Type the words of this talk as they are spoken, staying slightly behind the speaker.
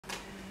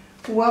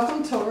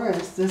Welcome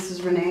Taurus, this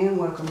is Renee and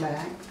welcome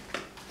back.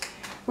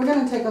 We're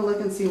going to take a look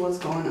and see what's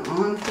going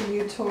on for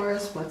you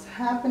Taurus, what's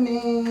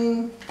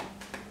happening.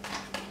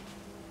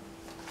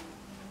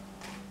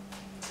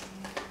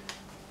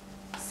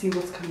 See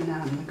what's coming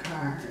out in the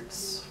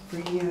cards for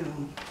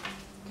you.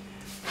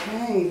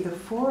 Okay, the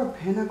Four of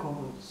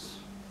Pentacles.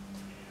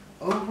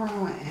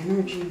 Overall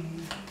energy.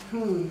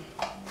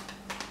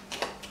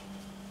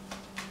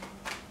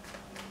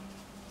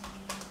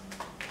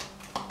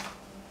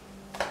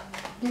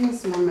 Give me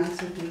some more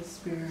messages,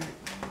 Spirit,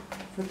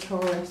 for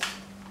Taurus.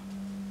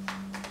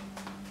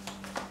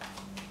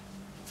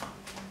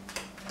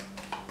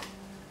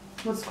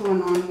 What's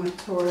going on with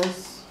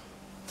Taurus?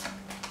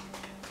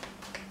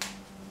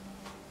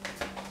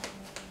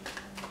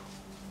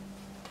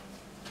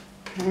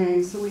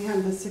 Okay, so we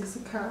have the Six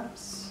of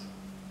Cups.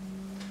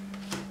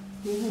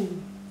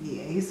 The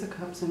Ace of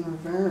Cups in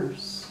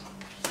reverse.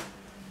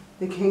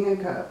 The King of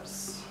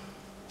Cups.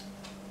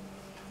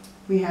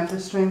 We have the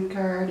Strength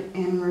card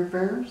in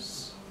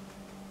reverse.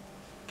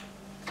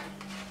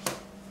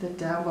 The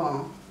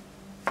Devil.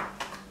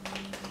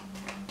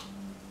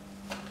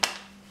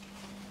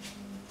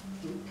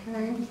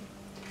 Okay.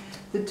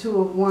 The Two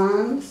of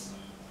Wands.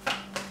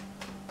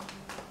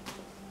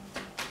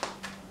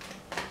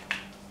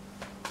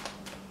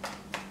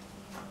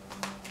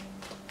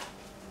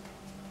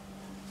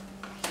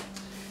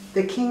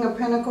 The King of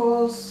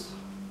Pentacles.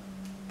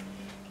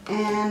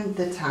 And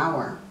the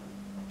Tower.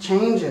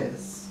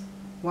 Changes.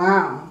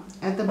 Wow.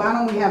 At the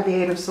bottom we have the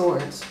Eight of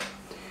Swords.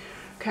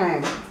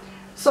 Okay.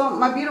 So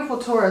my beautiful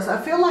Taurus, I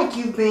feel like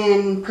you've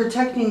been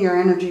protecting your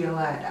energy a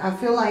lot. I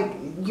feel like,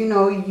 you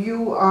know,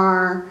 you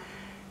are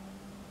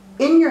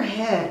in your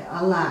head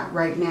a lot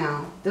right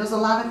now. There's a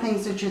lot of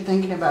things that you're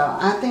thinking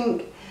about. I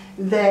think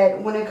that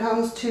when it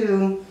comes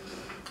to,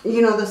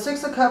 you know, the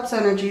Six of Cups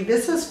energy,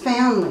 this is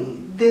family.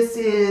 This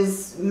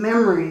is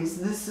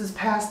memories. This is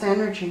past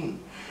energy.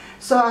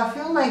 So I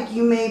feel like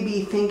you may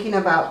be thinking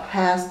about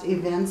past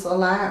events a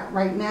lot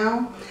right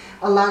now.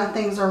 A lot of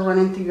things are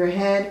running through your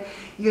head.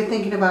 You're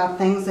thinking about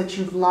things that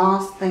you've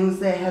lost, things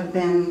that have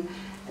been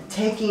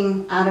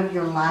taken out of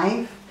your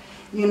life,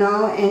 you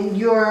know, and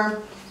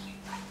you're...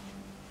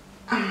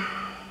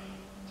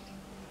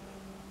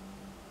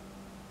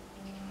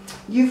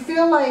 you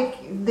feel like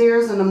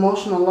there's an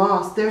emotional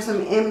loss. There's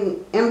some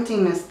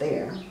emptiness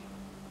there,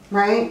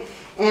 right?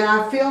 And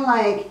I feel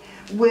like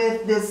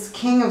with this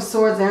King of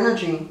Swords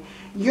energy,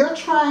 you're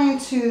trying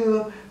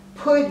to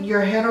put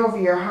your head over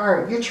your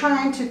heart. You're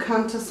trying to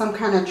come to some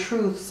kind of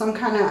truth, some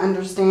kind of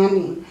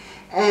understanding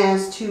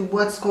as to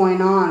what's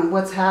going on,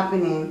 what's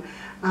happening.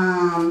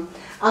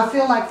 I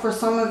feel like for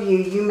some of you,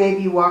 you may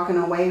be walking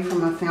away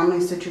from a family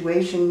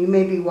situation. You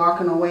may be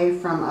walking away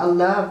from a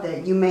love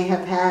that you may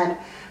have had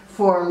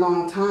for a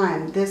long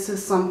time. This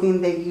is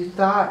something that you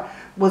thought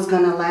was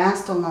going to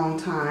last a long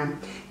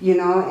time, you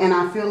know. And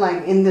I feel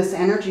like in this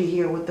energy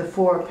here with the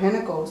Four of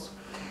Pentacles,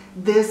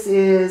 this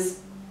is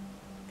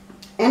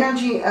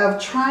energy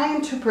of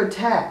trying to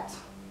protect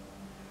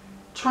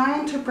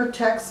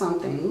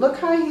something. Look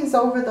how he's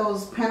over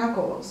those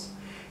pentacles.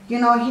 You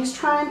know, he's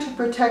trying to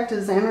protect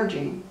his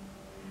energy.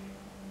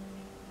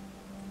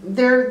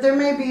 There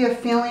may be a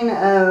feeling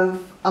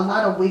of a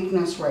lot of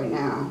weakness right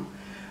now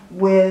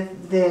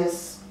with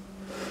this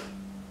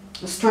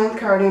Strength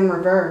card in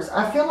reverse.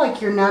 I feel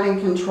like you're not in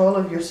control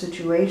of your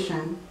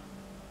situation.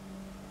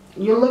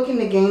 You're looking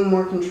to gain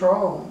more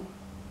control.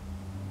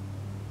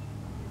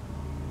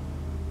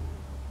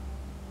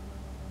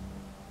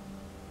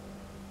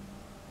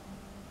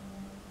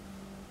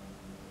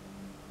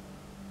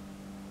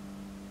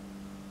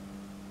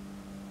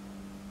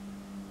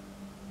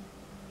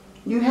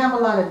 You have a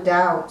lot of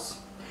doubts.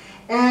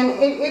 And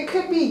it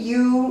could be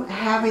you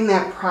having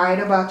that pride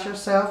about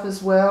yourself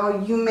as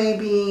well. You may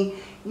be,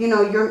 you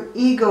know, your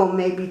ego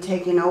may be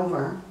taking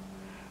over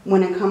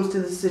when it comes to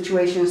the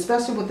situation,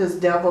 especially with this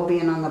Devil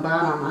being on the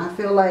bottom. I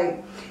feel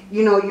like,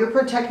 you know, you're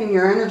protecting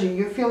your energy.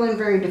 You're feeling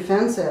very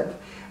defensive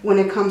when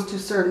it comes to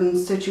certain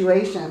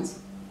situations.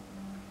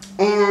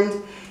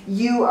 And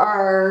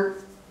you're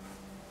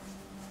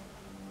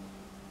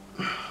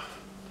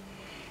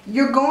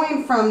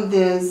going from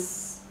this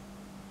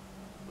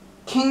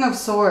King of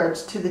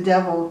Swords to the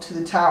Devil to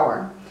the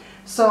Tower.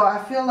 So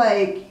I feel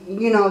like,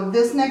 you know,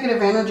 this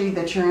negative energy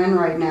that you're in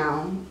right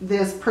now,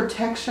 this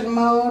protection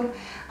mode,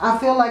 I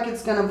feel like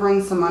it's going to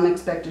bring some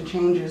unexpected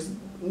changes.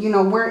 You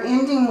know, we're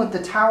ending with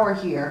the Tower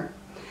here.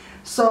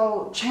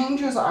 So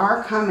changes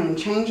are coming,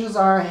 changes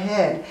are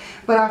ahead.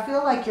 But I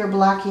feel like you're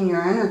blocking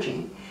your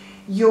energy.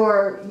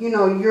 You're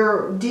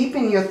deep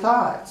in your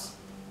thoughts.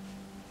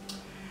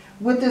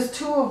 With this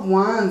Two of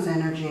Wands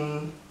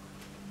energy,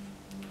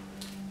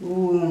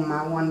 ooh,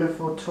 my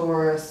wonderful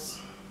Taurus.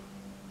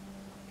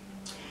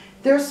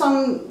 There's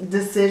some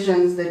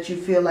decisions that you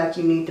feel like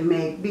you need to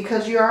make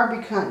because you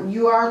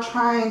are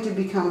trying to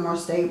become more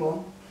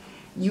stable.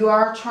 You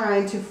are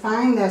trying to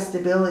find that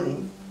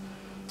stability.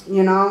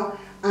 You know,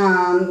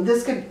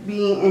 this could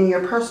be in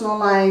your personal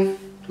life,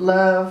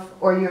 love,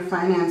 or your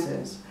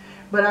finances.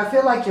 But I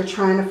feel like you're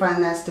trying to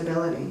find that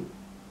stability.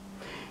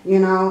 you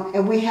know.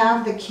 And we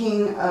have the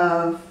King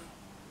of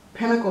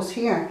Pentacles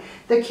here.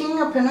 The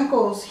King of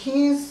Pentacles,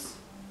 he's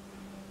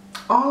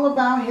all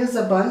about his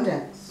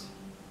abundance,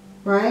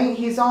 right?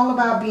 He's all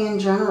about being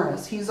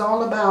generous. He's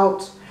all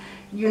about,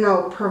 you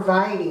know,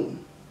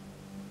 providing.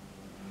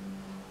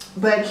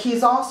 But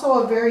he's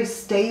also a very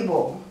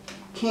stable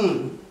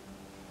king,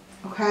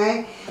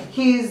 okay?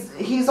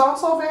 He's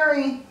also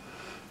very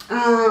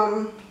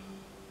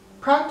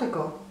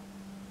practical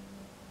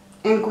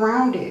and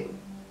grounded.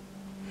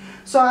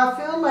 So I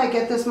feel like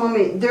at this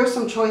moment, there's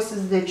some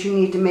choices that you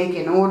need to make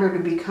in order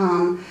to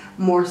become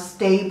more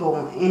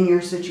stable in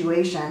your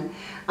situation.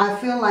 I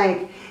feel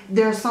like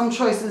there's some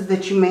choices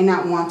that you may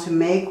not want to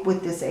make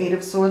with this Eight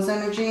of Swords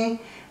energy.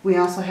 We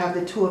also have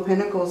the Two of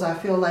Pentacles. I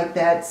feel like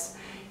that's,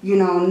 you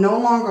know, no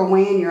longer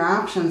weighing your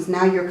options.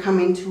 Now you're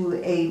coming to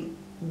a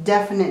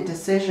definite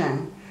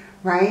decision,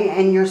 right?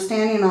 And you're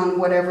standing on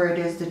whatever it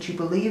is that you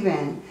believe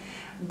in.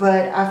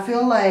 But I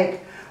feel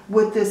like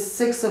with this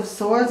Six of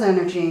Swords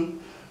energy,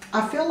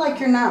 I feel like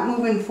you're not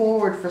moving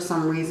forward for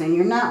some reason.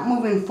 You're not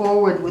moving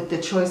forward with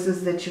the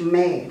choices that you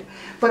made.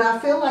 But I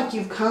feel like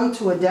you've come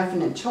to a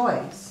definite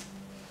choice.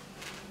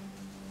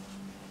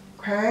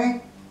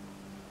 Okay?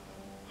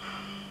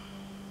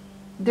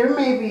 There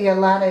may be a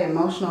lot of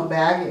emotional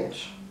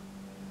baggage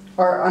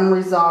or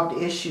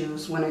unresolved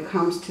issues when it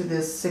comes to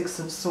this Six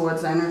of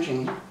Swords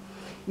energy.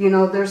 You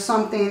know, there's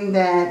something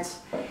that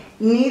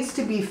needs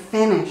to be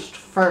finished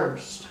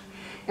first.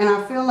 And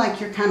I feel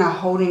like you're kind of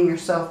holding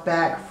yourself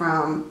back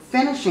from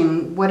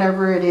finishing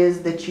whatever it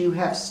is that you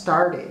have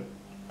started.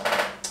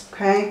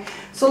 Okay,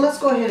 so let's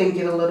go ahead and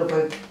get a little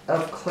bit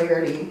of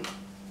clarity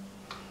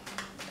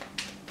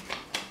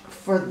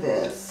for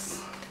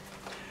this.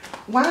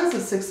 Why is the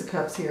Six of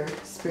Cups here,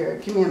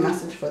 Spirit? Give me a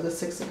message for the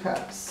Six of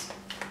Cups.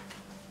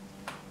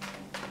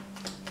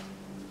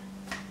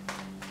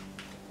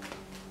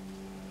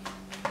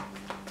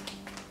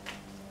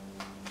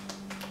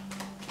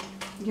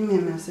 Give me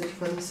a message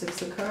for the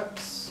Six of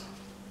Cups.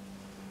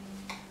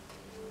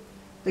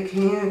 The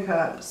King of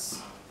Cups.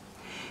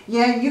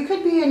 Yeah, you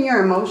could be in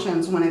your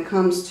emotions when it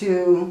comes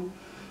to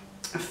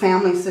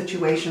family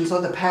situations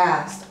or the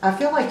past. I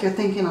feel like you're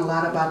thinking a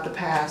lot about the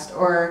past,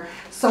 or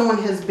someone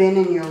has been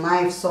in your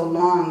life so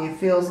long it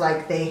feels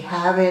like they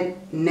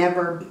haven't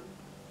never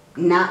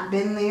not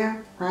been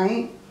there,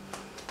 right?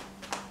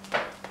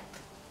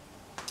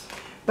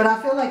 But I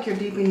feel like you're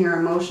deep in your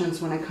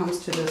emotions when it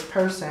comes to this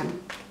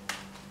person.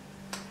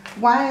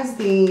 Why is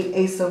the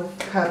Ace of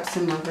Cups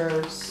in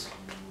reverse?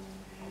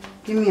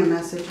 Give me a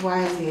message.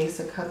 Why is the Ace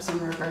of Cups in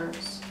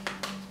reverse?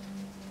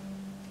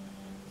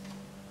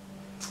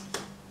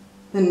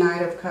 The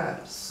Knight of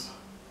Cups.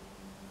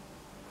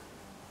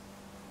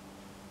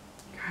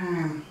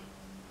 Okay.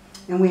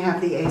 And we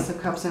have the Ace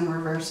of Cups in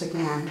reverse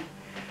again.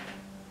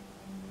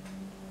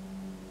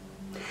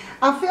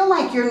 I feel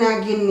like you're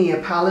not getting the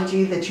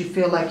apology that you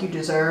feel like you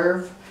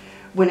deserve.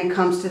 When it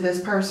comes to this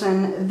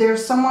person,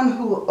 there's someone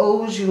who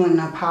owes you an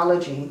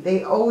apology.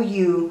 They owe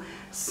you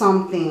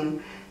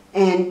something,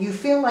 and you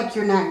feel like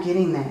you're not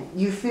getting that.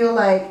 You feel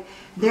like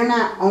they're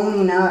not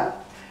owning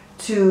up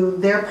to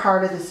their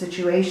part of the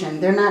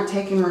situation. They're not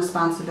taking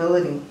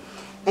responsibility.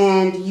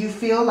 And you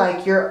feel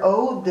like you're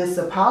owed this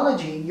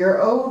apology. You're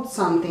owed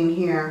something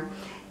here.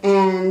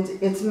 And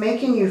it's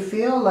making you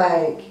feel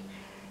like,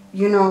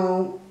 you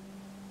know,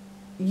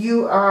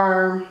 you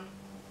are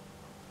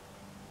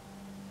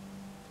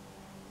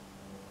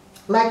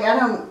like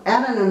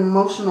at an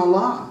emotional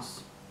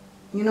loss.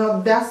 You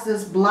know, that's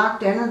this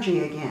blocked energy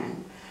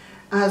again.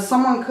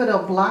 Someone could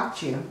have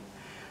blocked you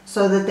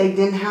so that they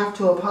didn't have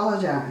to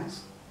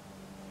apologize.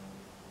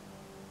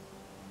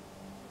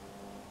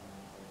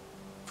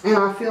 And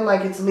I feel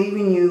like it's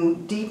leaving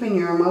you deep in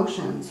your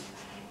emotions.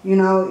 You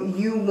know,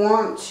 you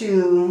want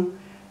to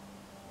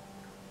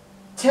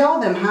tell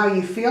them how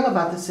you feel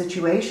about the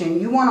situation.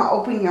 You want to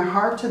open your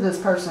heart to this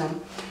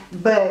person,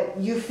 but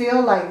you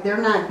feel like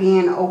they're not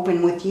being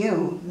open with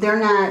you. They're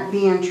not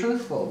being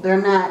truthful.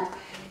 They're not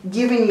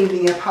giving you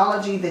the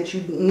apology that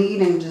you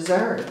need and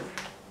deserve.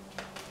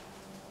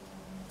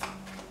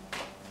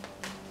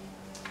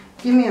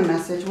 Give me a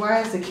message.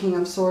 Why is the King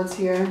of Swords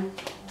here?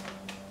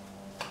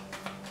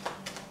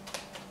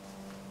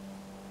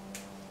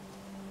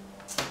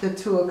 The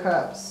Two of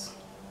Cups.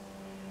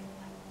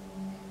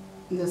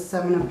 The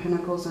Seven of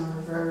Pentacles in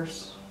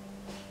reverse.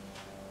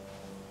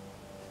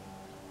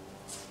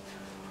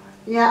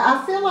 Yeah,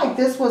 I feel like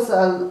this was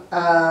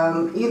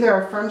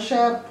either a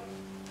friendship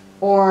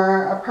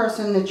or a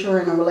person that you're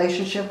in a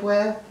relationship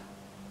with.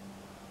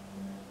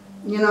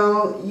 You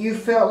know, you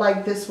felt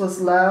like this was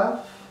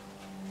love.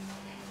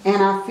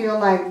 And I feel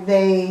like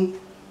they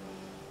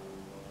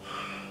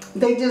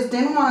just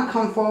didn't want to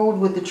come forward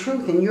with the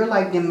truth. And you're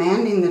like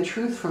demanding the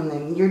truth from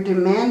them. You're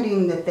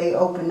demanding that they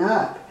open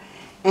up.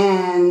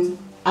 And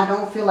I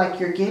don't feel like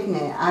you're getting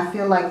it. I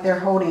feel like they're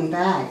holding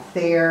back.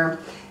 They're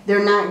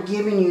not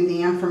giving you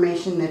the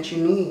information that you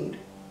need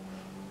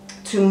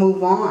to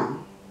move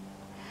on.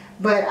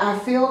 But I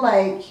feel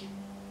like,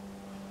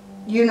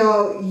 you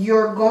know,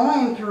 you're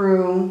going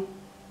through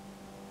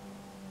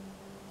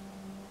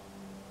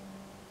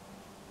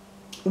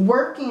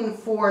working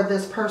for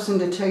this person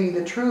to tell you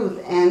the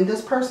truth, and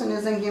this person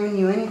isn't giving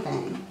you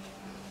anything.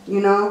 You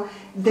know,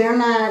 they're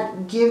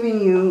not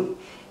giving you,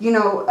 you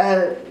know,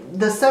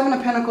 the Seven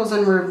of Pentacles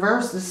in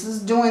reverse. This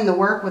is doing the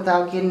work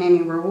without getting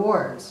any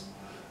rewards,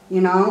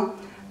 you know.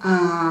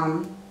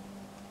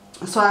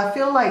 So I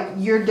feel like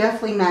you're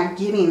definitely not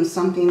getting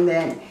something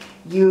that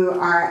you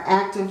are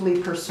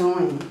actively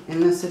pursuing in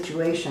this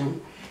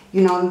situation.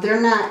 You know,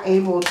 they're not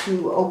able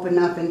to open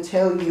up and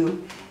tell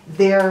you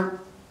their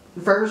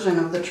version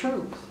of the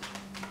truth.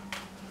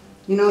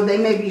 You know, they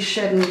may be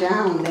shutting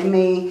down. They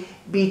may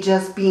be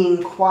just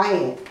being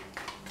quiet.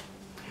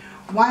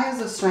 Why is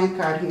the Strength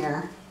card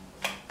here?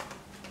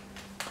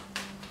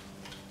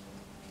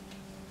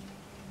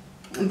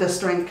 The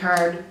Strength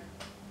card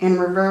in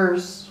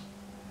reverse.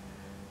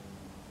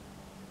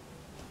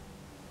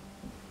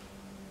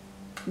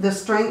 The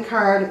Strength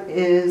card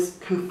is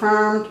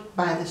confirmed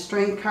by the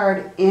Strength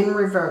card in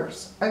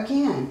reverse.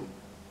 Again,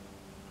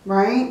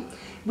 right?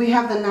 We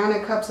have the Nine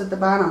of Cups at the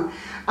bottom.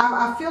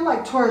 I feel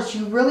like, Taurus,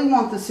 you really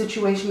want the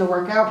situation to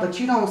work out, but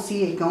you don't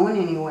see it going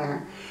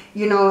anywhere.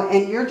 You know,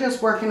 and you're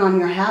just working on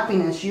your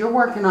happiness. You're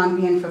working on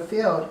being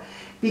fulfilled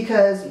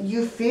because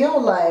you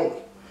feel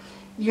like,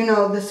 you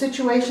know, the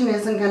situation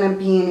isn't going to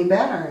be any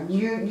better.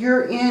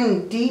 You're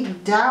in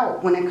deep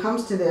doubt when it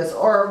comes to this.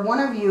 Or one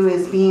of you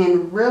is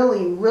being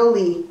really,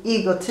 really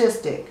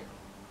egotistic.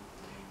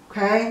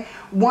 Okay?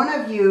 One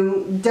of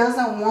you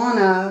doesn't want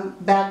to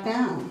back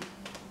down.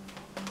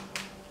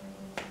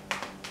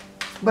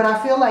 But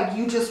I feel like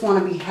you just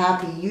want to be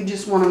happy. You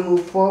just want to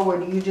move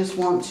forward. You just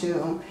want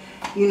to,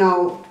 you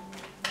know,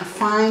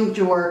 find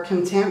your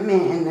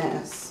contentment in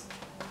this.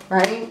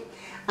 Right?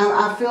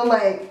 I feel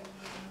like,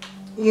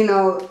 you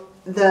know,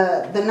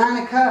 the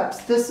Nine of Cups,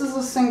 this is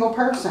a single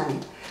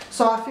person.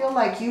 So I feel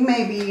like you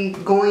may be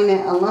going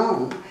it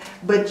alone.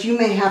 But you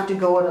may have to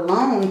go it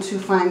alone to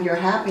find your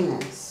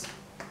happiness.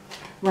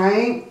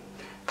 Right?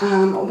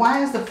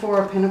 Why is the Four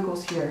of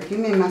Pentacles here? Give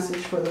me a message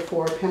for the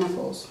Four of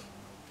Pentacles.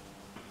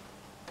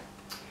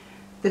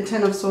 The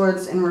Ten of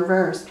Swords in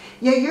reverse.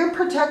 Yeah, you're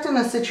protecting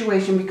a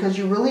situation because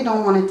you really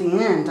don't want it to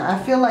end.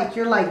 I feel like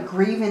you're like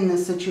grieving the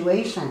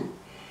situation.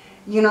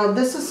 You know,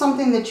 this is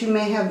something that you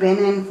may have been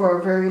in for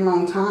a very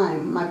long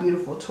time, my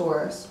beautiful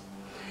Taurus.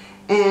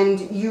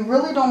 And you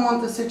really don't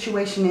want the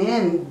situation to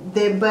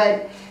end.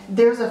 But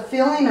there's a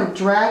feeling of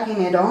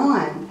dragging it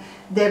on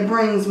that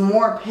brings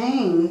more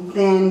pain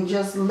than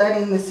just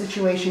letting the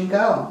situation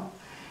go.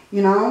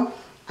 You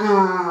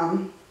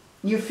know,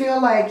 you feel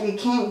like it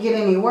can't get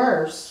any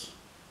worse.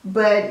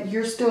 But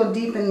you're still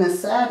deep in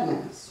this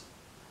sadness.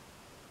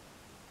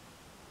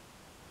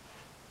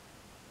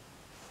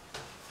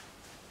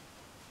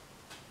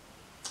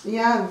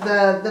 Yeah,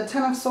 the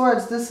Ten of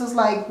Swords, this is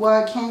like,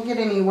 well, it can't get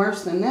any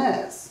worse than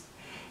this.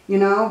 You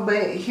know,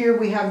 but here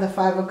we have the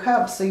Five of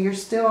Cups, so you're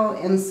still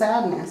in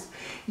sadness.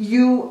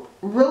 You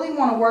really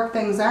want to work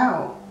things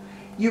out.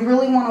 You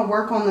really want to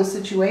work on the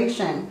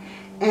situation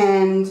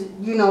and,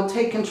 you know,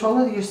 take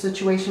control of your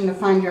situation to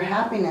find your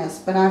happiness.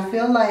 But I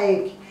feel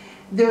like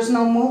there's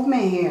no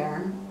movement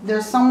here.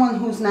 There's someone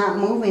who's not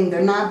moving.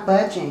 They're not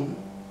budging.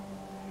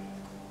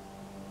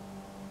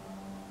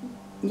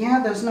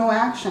 Yeah, there's no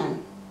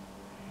action.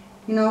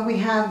 You know, we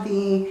have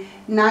the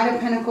Knight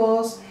of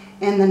Pentacles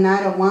and the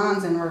Knight of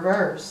Wands in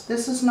reverse.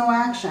 This is no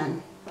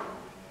action.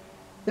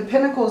 The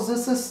Pentacles,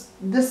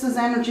 this is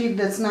energy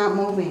that's not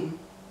moving,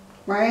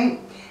 right?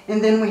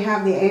 And then we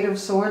have the Eight of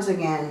Swords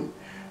again.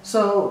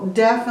 So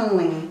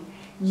definitely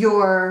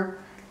you're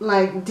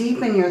like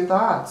deep in your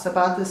thoughts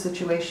about the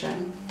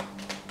situation.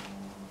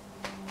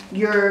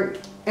 You're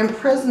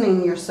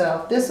imprisoning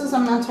yourself. This is a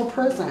mental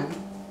prison.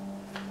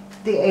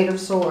 The Eight of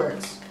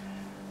Swords.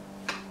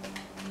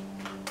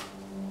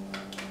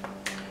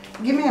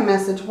 Give me a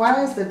message.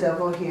 Why is the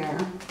Devil here?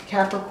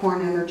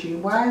 Capricorn energy.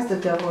 Why is the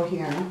Devil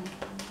here?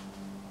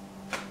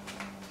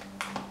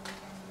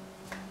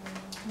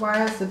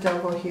 Why is the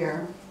Devil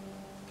here?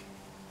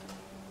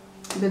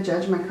 The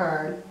Judgment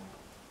card.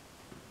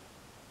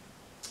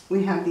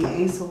 We have the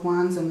Ace of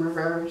Wands in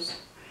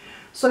reverse.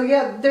 So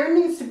yeah, there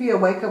needs to be a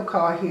wake-up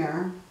call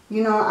here.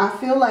 You know, I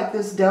feel like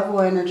this Devil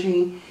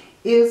energy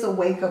is a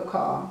wake-up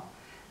call.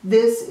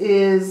 This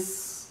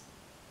is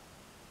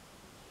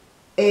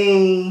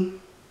a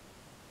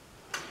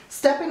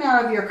stepping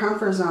out of your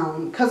comfort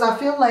zone. Because I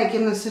feel like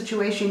in this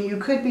situation, you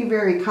could be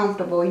very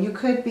comfortable. You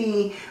could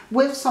be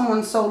with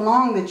someone so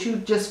long that you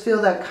just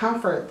feel that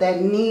comfort,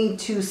 that need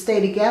to stay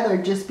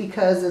together just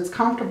because it's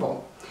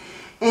comfortable.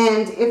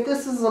 And if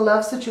this is a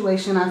love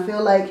situation, I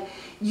feel like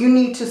you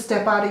need to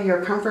step out of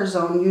your comfort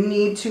zone. You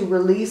need to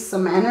release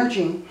some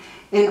energy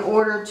in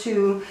order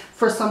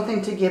for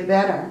something to get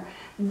better.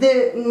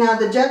 Now,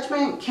 the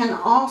Judgment can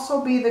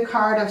also be the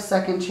card of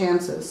second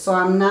chances. So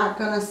I'm not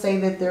going to say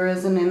that there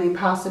isn't any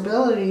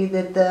possibility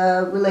that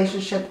the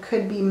relationship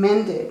could be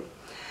mended.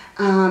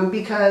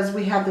 Because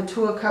we have the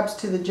Two of Cups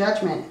to the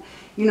Judgment.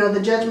 You know,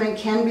 the Judgment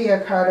can be a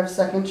card of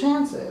second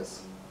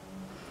chances.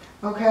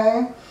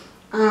 Okay?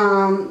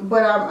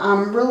 But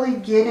I'm really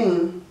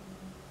getting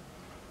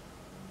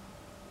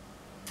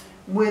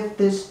with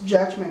this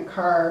Judgment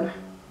card.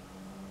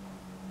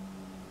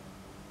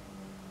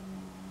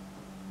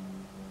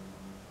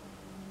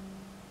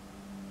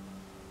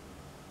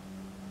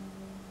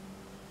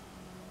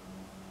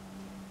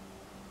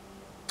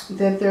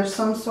 That there's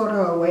some sort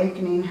of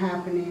awakening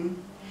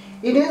happening.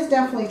 It is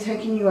definitely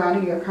taking you out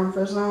of your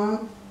comfort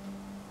zone.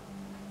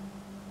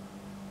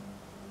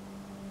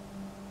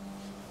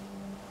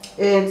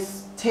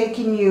 It's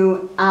taking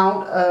you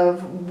out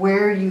of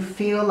where you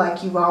feel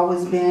like you've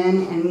always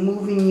been and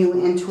moving you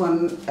into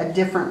a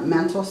different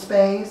mental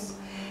space.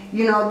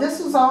 You know, this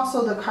is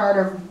also the card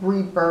of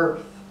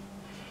rebirth.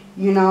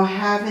 You know,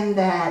 having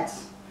that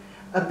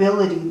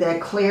ability,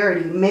 that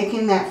clarity,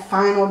 making that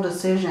final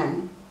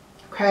decision.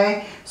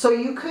 Okay? So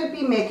you could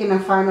be making a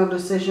final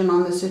decision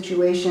on the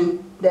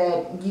situation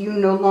that you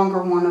no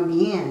longer want to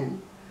be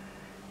in.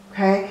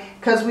 Okay?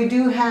 Because we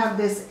do have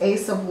this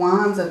Ace of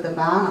Wands at the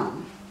bottom.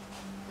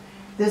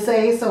 This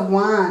Ace of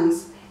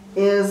Wands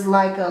is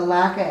like a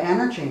lack of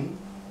energy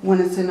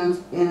when it's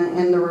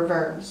in the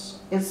reverse.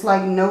 It's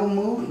like no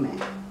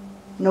movement,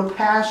 no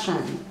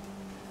passion.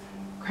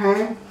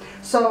 Okay?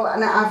 So,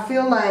 and I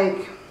feel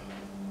like,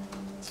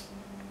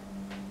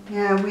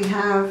 yeah, we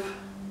have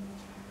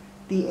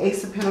the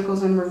Ace of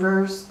Pentacles in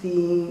reverse,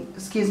 the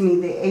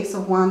Ace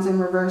of Wands in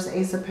reverse,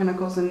 Ace of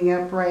Pentacles in the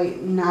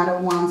upright, Knight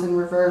of Wands in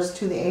reverse,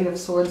 to the Eight of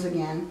Swords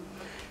again.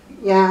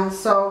 Yeah,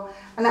 so,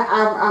 and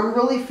I'm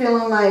really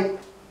feeling like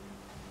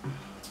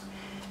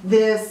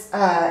this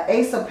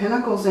Ace of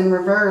Pentacles in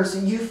reverse,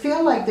 you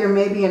feel like there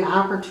may be an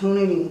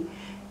opportunity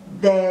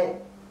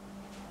that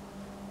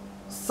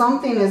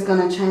something is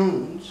going to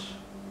change.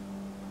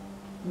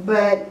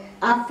 But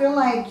I feel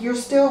like you're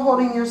still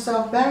holding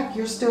yourself back.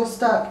 You're still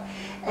stuck.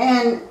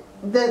 And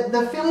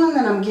the feeling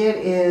that I'm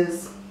getting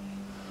is,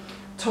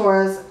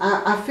 Taurus,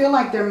 I feel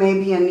like there may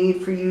be a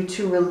need for you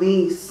to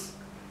release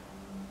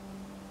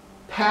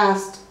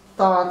past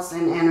thoughts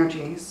and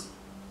energies.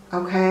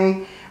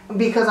 Okay?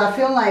 Because I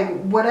feel like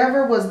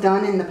whatever was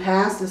done in the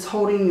past is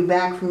holding you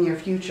back from your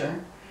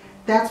future.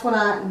 That's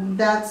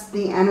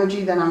the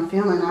energy that I'm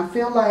feeling. I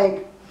feel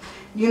like,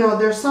 you know,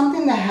 there's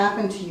something that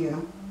happened to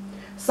you.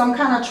 Some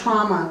kind of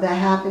trauma that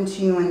happened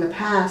to you in the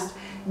past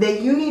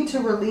that you need to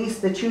release,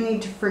 that you need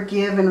to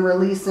forgive and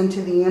release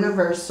into the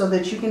universe so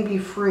that you can be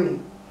free.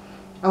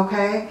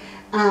 Okay?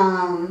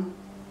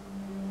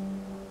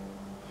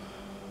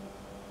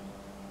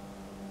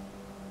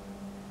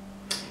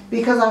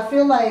 Because I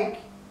feel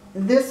like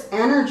this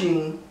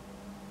energy,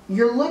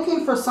 you're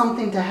looking for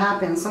something to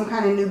happen, some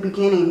kind of new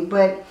beginning,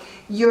 but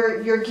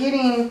you're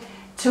getting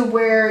to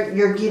where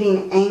you're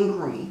getting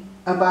angry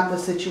about the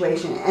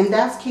situation, and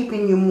that's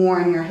keeping you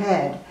more in your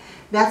head.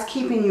 That's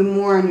keeping you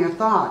more in your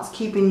thoughts,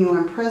 keeping you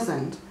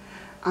imprisoned.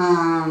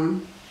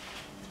 I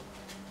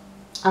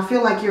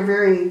feel like you're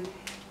very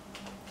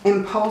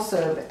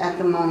impulsive at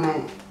the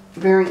moment,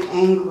 very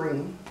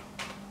angry,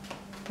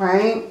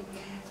 right?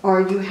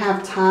 Or you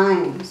have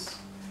times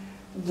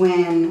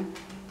when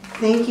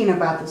thinking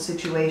about the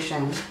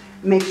situation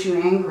makes you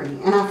angry.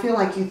 And I feel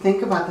like you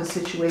think about the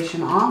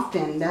situation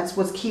often. That's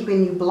what's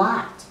keeping you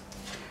blocked.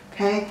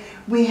 Okay?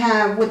 We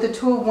have, with the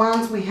Two of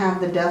Wands, we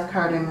have the Death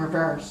card in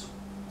reverse.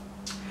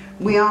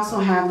 We also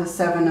have the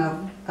Seven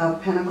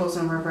of Pentacles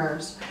in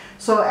reverse.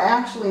 So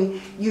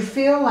actually, you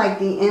feel like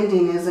the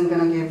ending isn't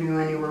going to give you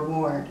any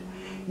reward.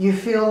 You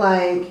feel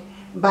like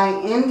by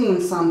ending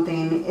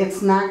something,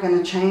 it's not going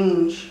to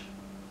change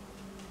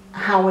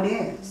how it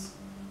is.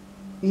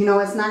 You know,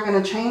 it's not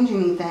going to change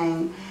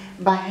anything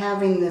by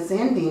having this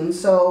ending.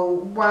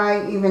 So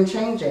why even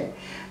change it?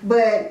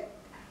 But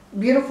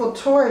beautiful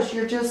Taurus,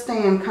 you're just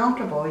staying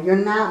comfortable. You're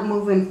not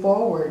moving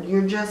forward.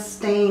 You're just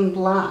staying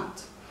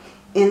blocked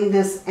in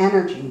this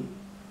energy.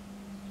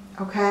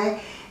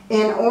 Okay?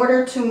 In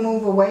order to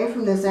move away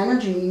from this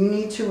energy, you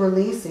need to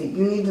release it.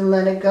 You need to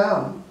let it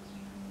go.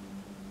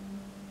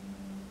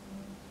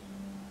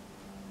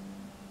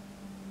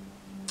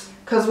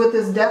 Because with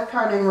this Death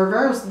card in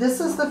reverse,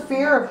 this is the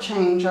fear of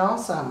change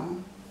also.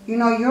 You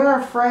know, you're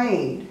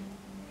afraid.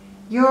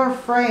 You're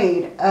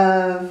afraid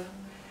of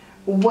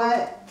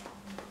what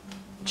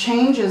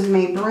changes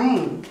may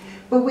bring.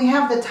 But we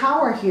have the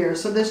Tower here,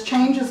 so this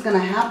change is going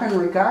to happen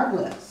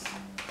regardless.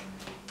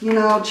 You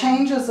know,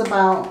 change is a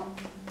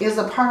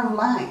part of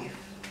life.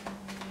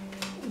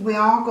 We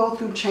all go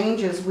through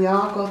changes. We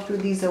all go through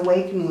these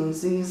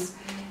awakenings,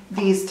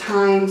 these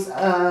times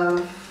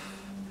of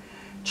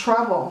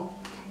trouble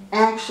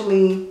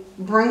actually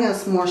bring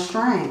us more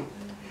strength.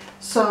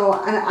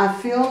 So I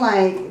feel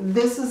like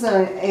this is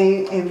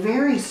a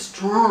very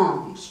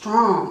strong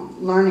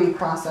learning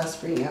process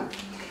for you.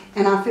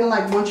 And I feel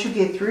like once you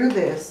get through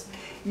this,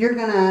 you're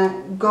going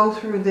to go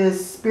through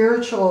this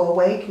spiritual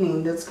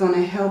awakening that's going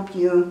to help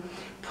you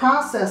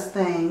process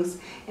things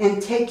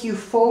and take you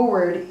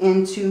forward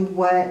into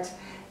what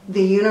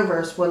the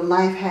universe, what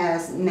life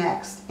has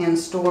next in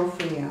store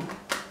for you.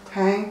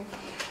 Okay?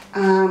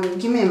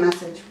 Give me a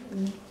message.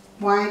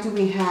 Why do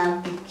we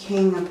have the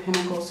King of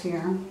Pentacles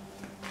here?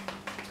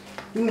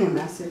 Give me a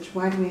message.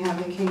 Why do we have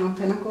the King of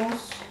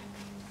Pentacles?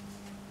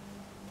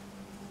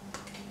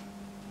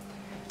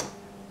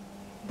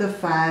 the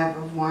Five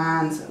of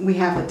Wands. We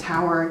have the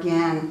Tower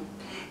again.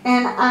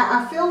 And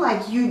I feel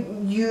like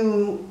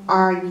you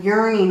are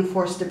yearning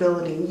for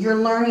stability. You're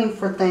learning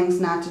for things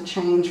not to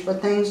change, for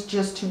things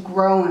just to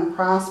grow and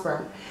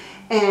prosper.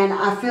 And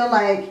I feel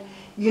like,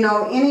 you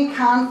know, any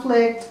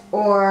conflict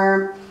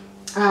or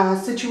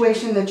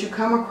situation that you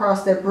come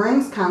across that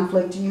brings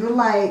conflict, you're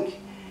like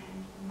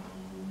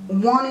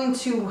wanting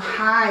to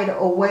hide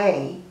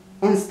away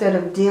instead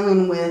of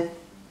dealing with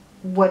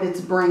what it's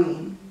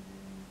bringing.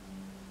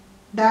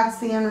 That's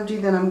the energy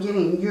that I'm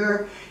getting.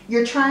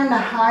 You're trying to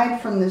hide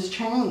from this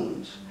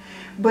change.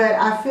 But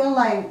I feel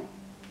like,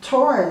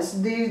 Taurus,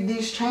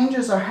 these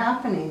changes are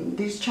happening.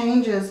 These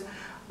changes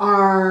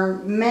are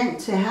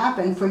meant to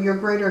happen for your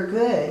greater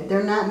good.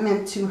 They're not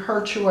meant to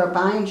hurt you or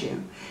bind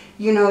you.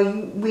 You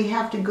know, we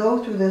have to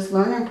go through this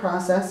learning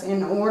process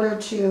in order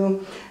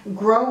to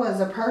grow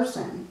as a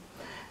person.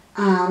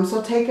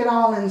 So take it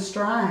all in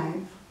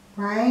stride,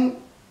 right?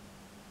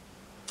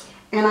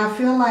 And I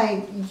feel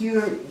like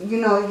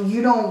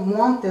you don't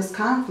want this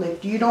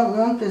conflict. You don't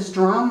want this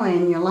drama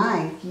in your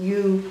life.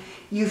 You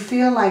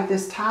feel like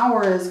this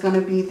Tower is going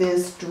to be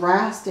this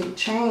drastic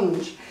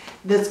change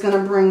that's going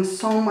to bring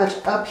so much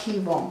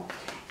upheaval.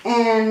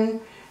 And,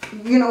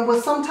 you know,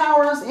 with some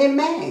Towers, it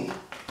may,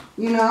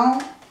 you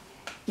know.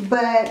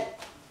 But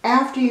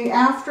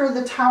after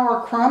the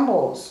Tower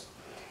crumbles,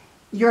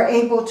 you're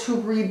able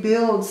to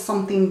rebuild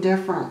something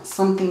different,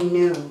 something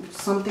new,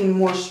 something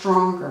more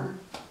stronger.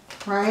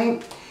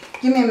 Right?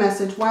 Give me a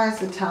message. Why is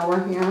the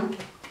Tower here?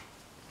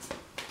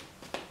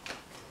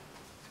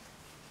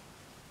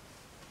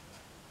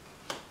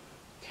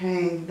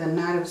 Okay, the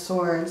Knight of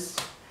Swords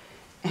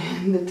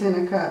and the Ten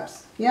of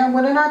Cups. Yeah,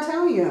 what did I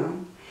tell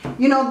you?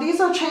 You know, these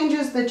are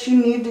changes that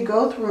you need to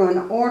go through in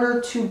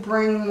order to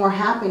bring more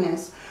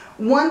happiness.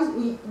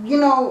 One, you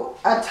know,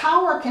 a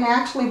Tower can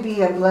actually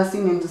be a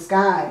blessing in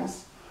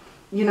disguise.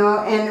 You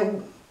know,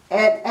 and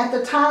at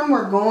the time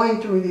we're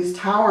going through these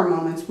Tower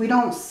moments, we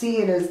don't see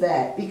it as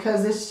that,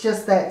 because it's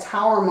just that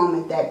Tower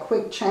moment, that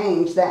quick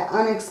change, that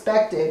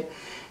unexpected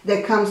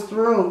that comes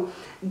through,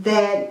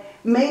 that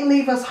may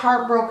leave us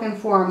heartbroken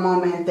for a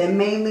moment, that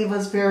may leave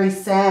us very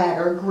sad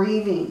or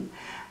grieving.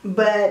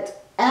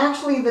 But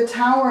actually the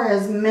Tower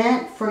is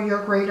meant for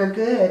your greater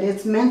good.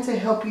 It's meant to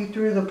help you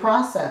through the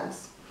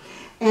process.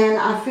 And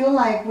I feel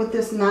like with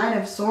this Knight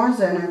of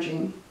Swords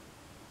energy,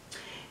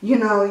 you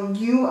know,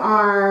 you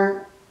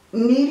are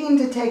needing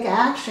to take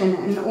action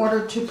in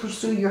order to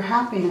pursue your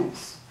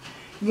happiness.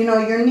 You know,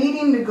 you're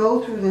needing to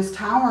go through this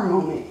Tower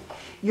moment.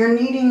 You're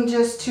needing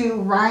just to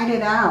ride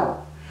it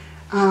out.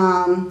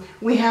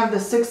 We have the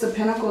Six of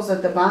Pentacles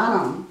at the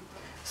bottom.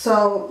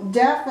 So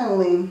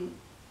definitely,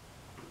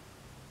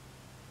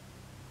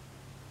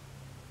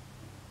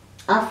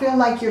 I feel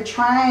like you're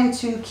trying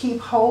to keep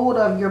hold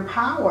of your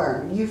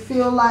power. You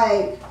feel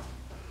like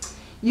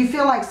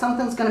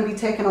something's going to be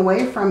taken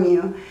away from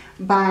you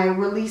by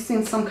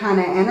releasing some kind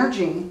of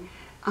energy.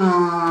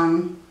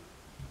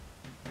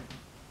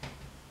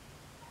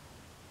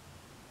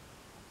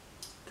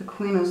 The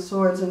Queen of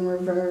Swords in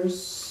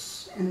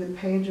reverse and the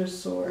Page of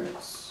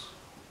Swords.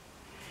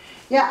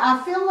 Yeah,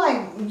 I feel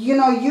like, you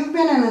know, you've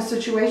been in a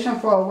situation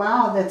for a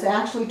while that's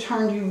actually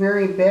turned you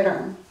very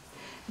bitter.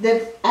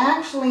 That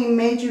actually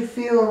made you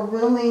feel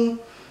really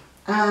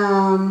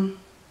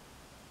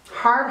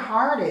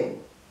hard-hearted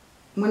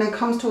when it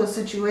comes to a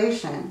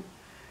situation,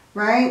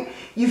 right?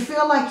 You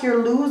feel like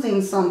you're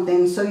losing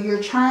something, so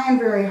you're trying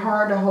very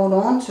hard to hold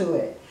on to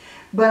it.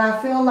 But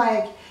I feel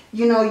like,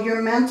 you know,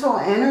 your mental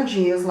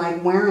energy is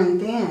like wearing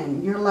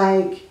thin. You're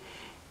like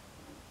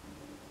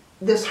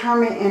this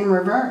Hermit in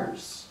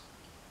reverse.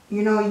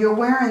 You know, you're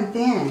wearing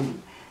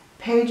thin.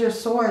 Page of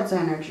Swords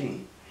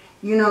energy.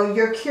 You know,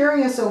 you're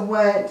curious of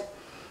what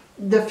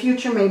the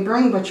future may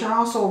bring, but you're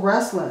also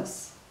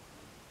restless.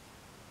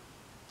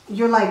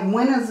 You're like,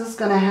 when is this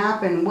going to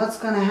happen? What's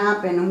going to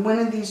happen? And when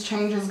are these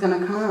changes going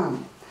to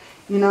come?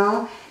 You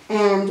know?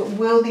 And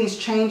will these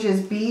changes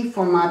be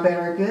for my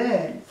better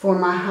good? For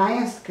my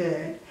highest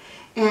good?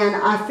 And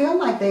I feel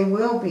like they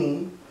will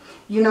be.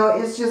 You know,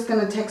 it's just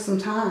going to take some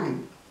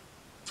time.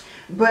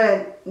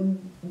 But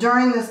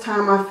during this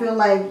time, I feel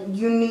like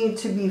you need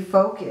to be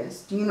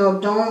focused. You know,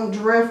 don't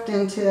drift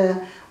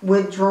into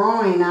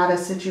withdrawing out of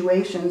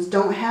situations.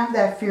 Don't have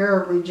that fear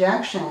of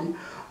rejection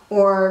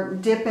or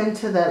dip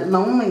into that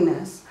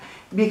loneliness,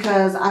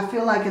 because I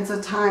feel like it's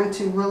a time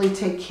to really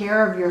take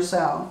care of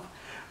yourself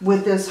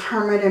with this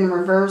Hermit in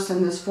reverse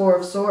and this Four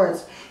of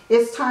Swords.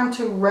 It's time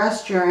to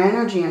rest your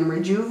energy and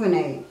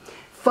rejuvenate.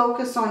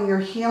 Focus on your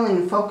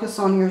healing. Focus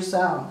on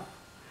yourself,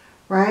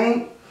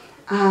 right?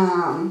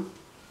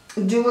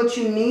 Do what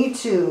you need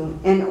to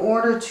in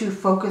order to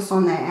focus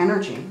on that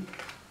energy.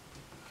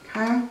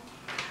 Okay?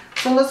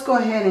 So let's go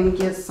ahead and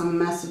get some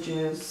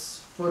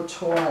messages for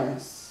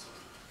Taurus.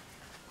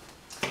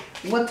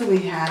 What do we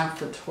have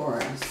for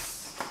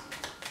Taurus?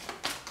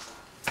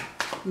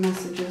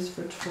 Messages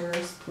for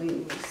Taurus,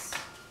 please.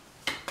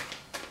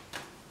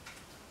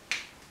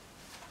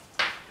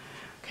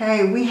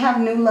 Okay, we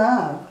have new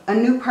love. A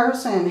new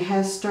person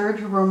has stirred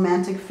your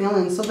romantic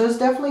feelings. So there's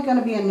definitely going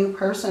to be a new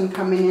person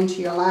coming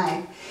into your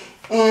life.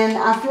 And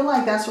I feel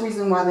like that's the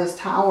reason why this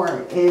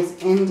Tower is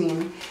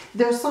ending.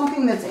 There's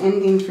something that's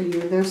ending for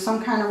you. There's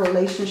some kind of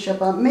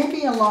relationship,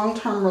 maybe a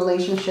long-term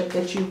relationship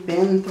that you've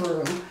been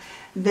through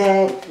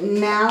that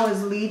now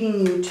is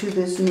leading you to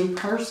this new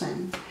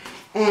person.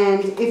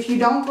 And if you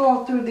don't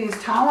go through these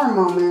Tower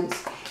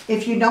moments,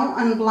 if you don't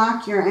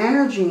unblock your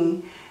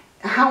energy,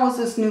 how is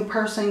this new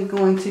person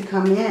going to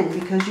come in?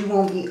 Because you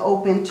won't be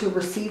open to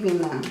receiving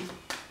them,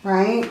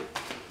 right?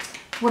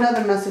 What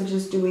other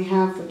messages do we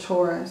have for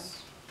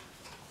Taurus?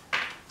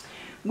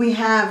 We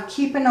have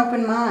keep an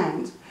open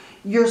mind.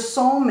 Your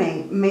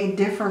soulmate may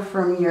differ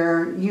from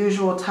your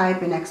usual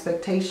type and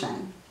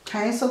expectation.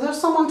 Okay, so there's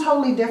someone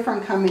totally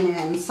different coming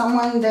in.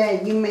 Someone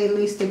that you may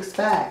least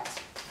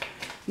expect.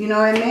 You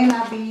know, it may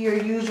not be your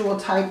usual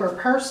type or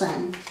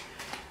person,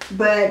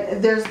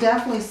 but there's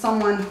definitely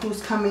someone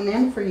who's coming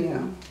in for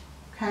you.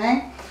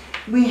 Okay,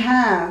 we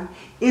have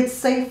it's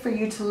safe for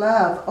you to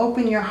love.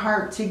 Open your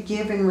heart to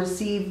give and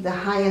receive the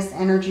highest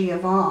energy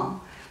of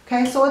all.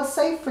 Okay, so it's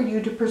safe for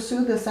you to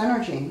pursue this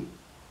energy.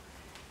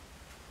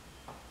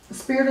 The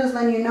Spirit is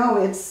letting you know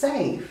it's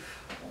safe.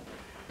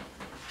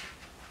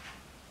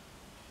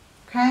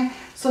 Okay,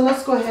 so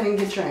let's go ahead and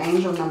get your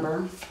angel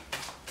number.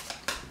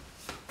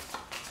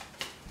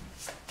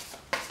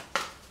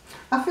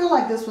 I feel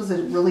like this was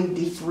a really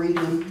deep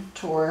reading,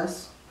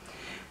 Taurus.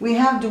 We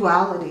have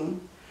duality.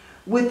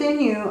 Within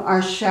you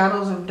are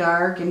shadows of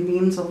dark and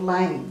beams of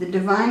light. The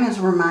divine is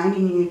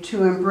reminding you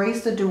to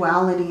embrace the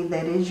duality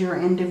that is your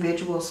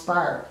individual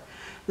spark.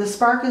 The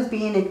spark is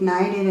being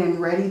ignited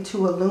and ready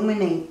to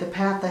illuminate the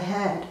path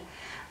ahead.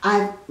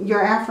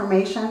 Your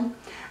affirmation,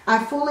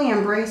 I fully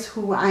embrace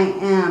who I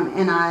am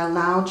and I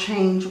allow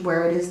change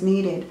where it is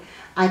needed.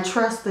 I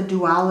trust the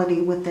duality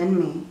within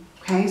me.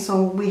 Okay,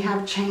 so we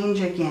have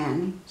change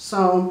again.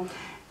 So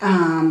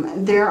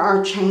there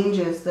are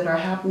changes that are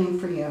happening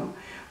for you.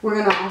 We're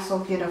going to also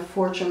get a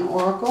fortune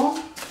oracle.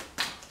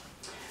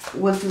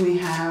 What do we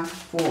have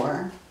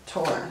for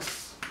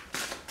Taurus?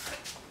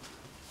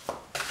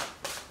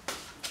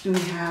 What do we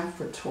have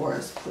for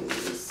Taurus,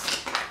 please?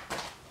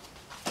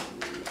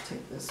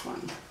 Take this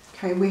one.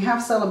 Okay, we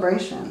have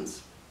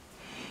celebrations.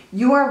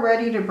 You are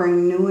ready to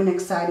bring new and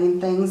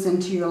exciting things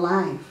into your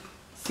life.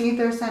 See,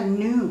 there's that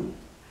new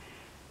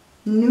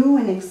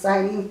and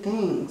exciting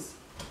things.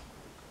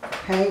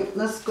 Okay,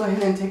 let's go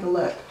ahead and take a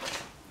look.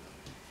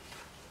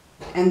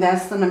 And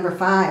that's the number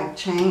 5,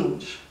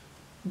 change.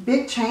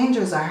 Big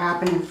changes are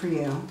happening for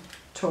you,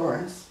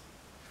 Taurus.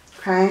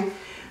 Okay,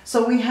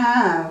 so we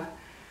have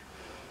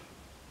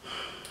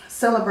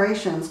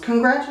celebrations.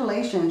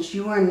 Congratulations,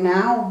 you are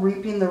now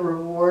reaping the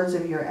rewards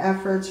of your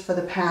efforts for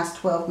the past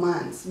 12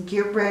 months.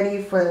 Get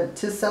ready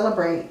to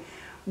celebrate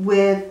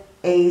with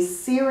a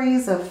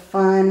series of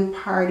fun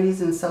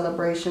parties and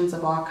celebrations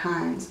of all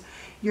kinds.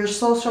 Your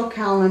social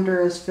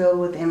calendar is filled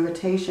with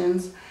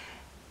invitations.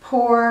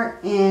 Pour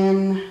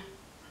in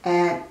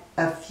at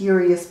a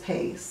furious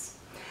pace.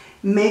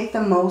 Make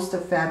the most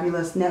of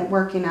fabulous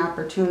networking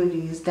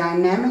opportunities.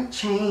 Dynamic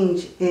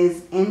change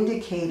is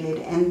indicated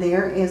and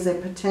there is a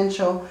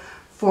potential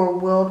for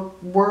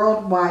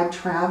worldwide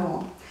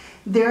travel.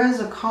 There is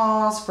a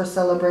cause for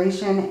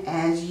celebration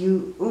as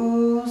you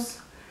ooze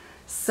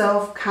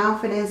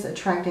self-confidence,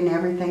 attracting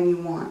everything you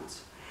want.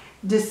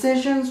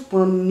 Decisions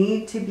will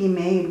need to be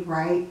made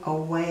right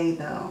away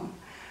though.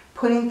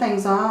 Putting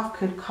things off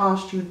could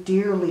cost you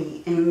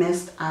dearly in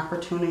missed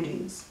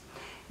opportunities.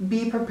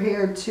 Be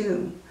prepared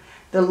too.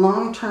 The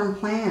long-term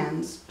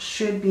plans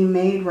should be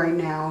made right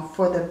now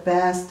for the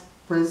best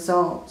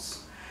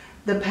results.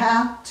 The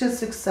path to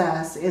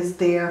success is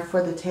there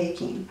for the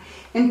taking.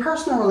 In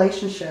personal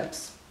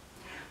relationships,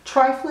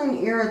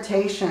 trifling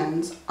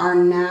irritations are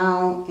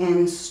now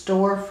in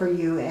store for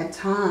you at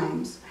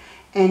times,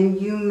 and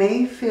you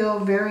may feel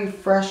very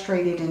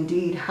frustrated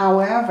indeed.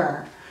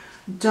 However,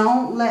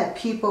 don't let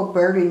people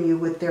burden you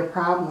with their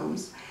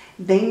problems.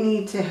 They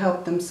need to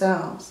help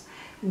themselves.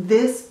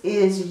 This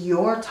is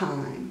your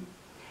time.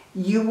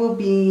 You will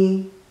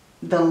be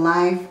the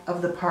life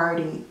of the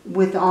party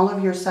with all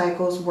of your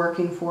cycles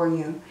working for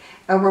you.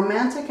 A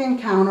romantic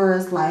encounter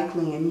is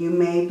likely and you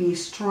may be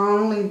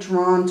strongly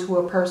drawn to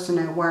a person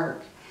at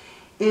work.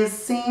 It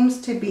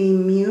seems to be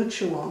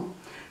mutual.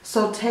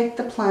 So take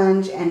the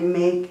plunge and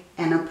make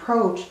an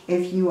approach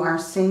if you are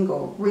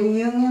single.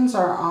 Reunions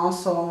are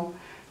also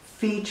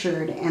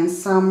featured and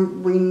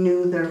some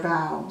renew their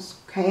vows.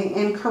 Okay,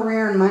 in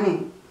career and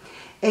money.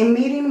 A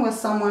meeting with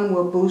someone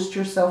will boost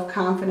your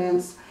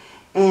self-confidence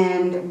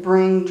and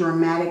bring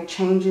dramatic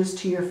changes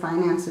to your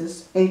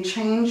finances. A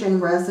change in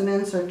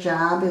residence or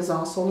job is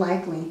also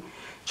likely.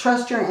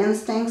 Trust your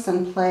instincts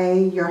and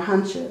play your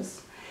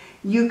hunches.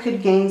 You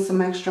could gain some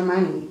extra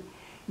money.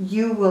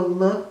 You will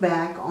look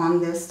back on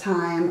this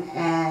time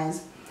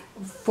as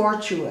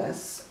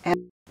fortuitous.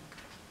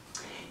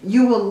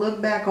 You will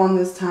look back on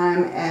this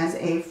time as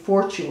a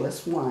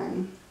fortuitous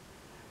one.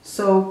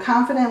 So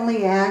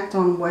confidently act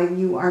on what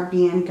you are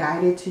being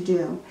guided to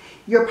do.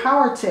 Your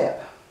power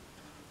tip.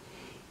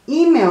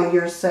 Email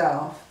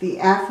yourself the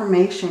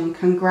affirmation,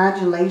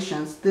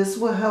 congratulations. This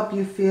will help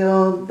you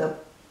feel the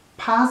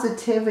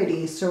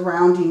positivity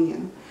surrounding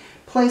you.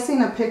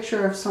 Placing a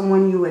picture of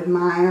someone you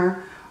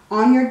admire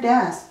on your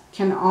desk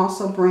can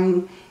also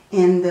bring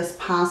in this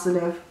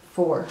positive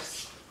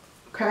force.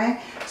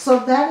 Okay, so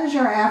that is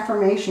your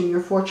affirmation,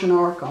 your fortune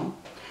oracle.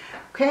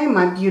 Okay,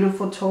 my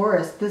beautiful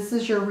Taurus, this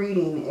is your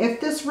reading. If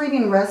this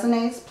reading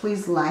resonates,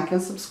 please like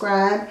and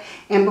subscribe.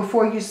 And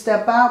before you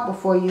step out,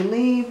 before you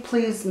leave,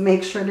 please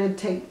make sure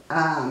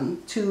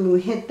to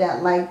hit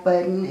that like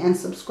button and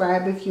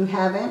subscribe if you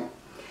haven't.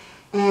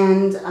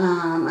 And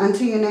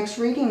until your next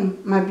reading,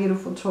 my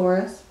beautiful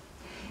Taurus,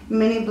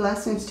 many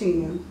blessings to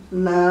you.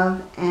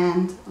 Love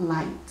and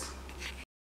light.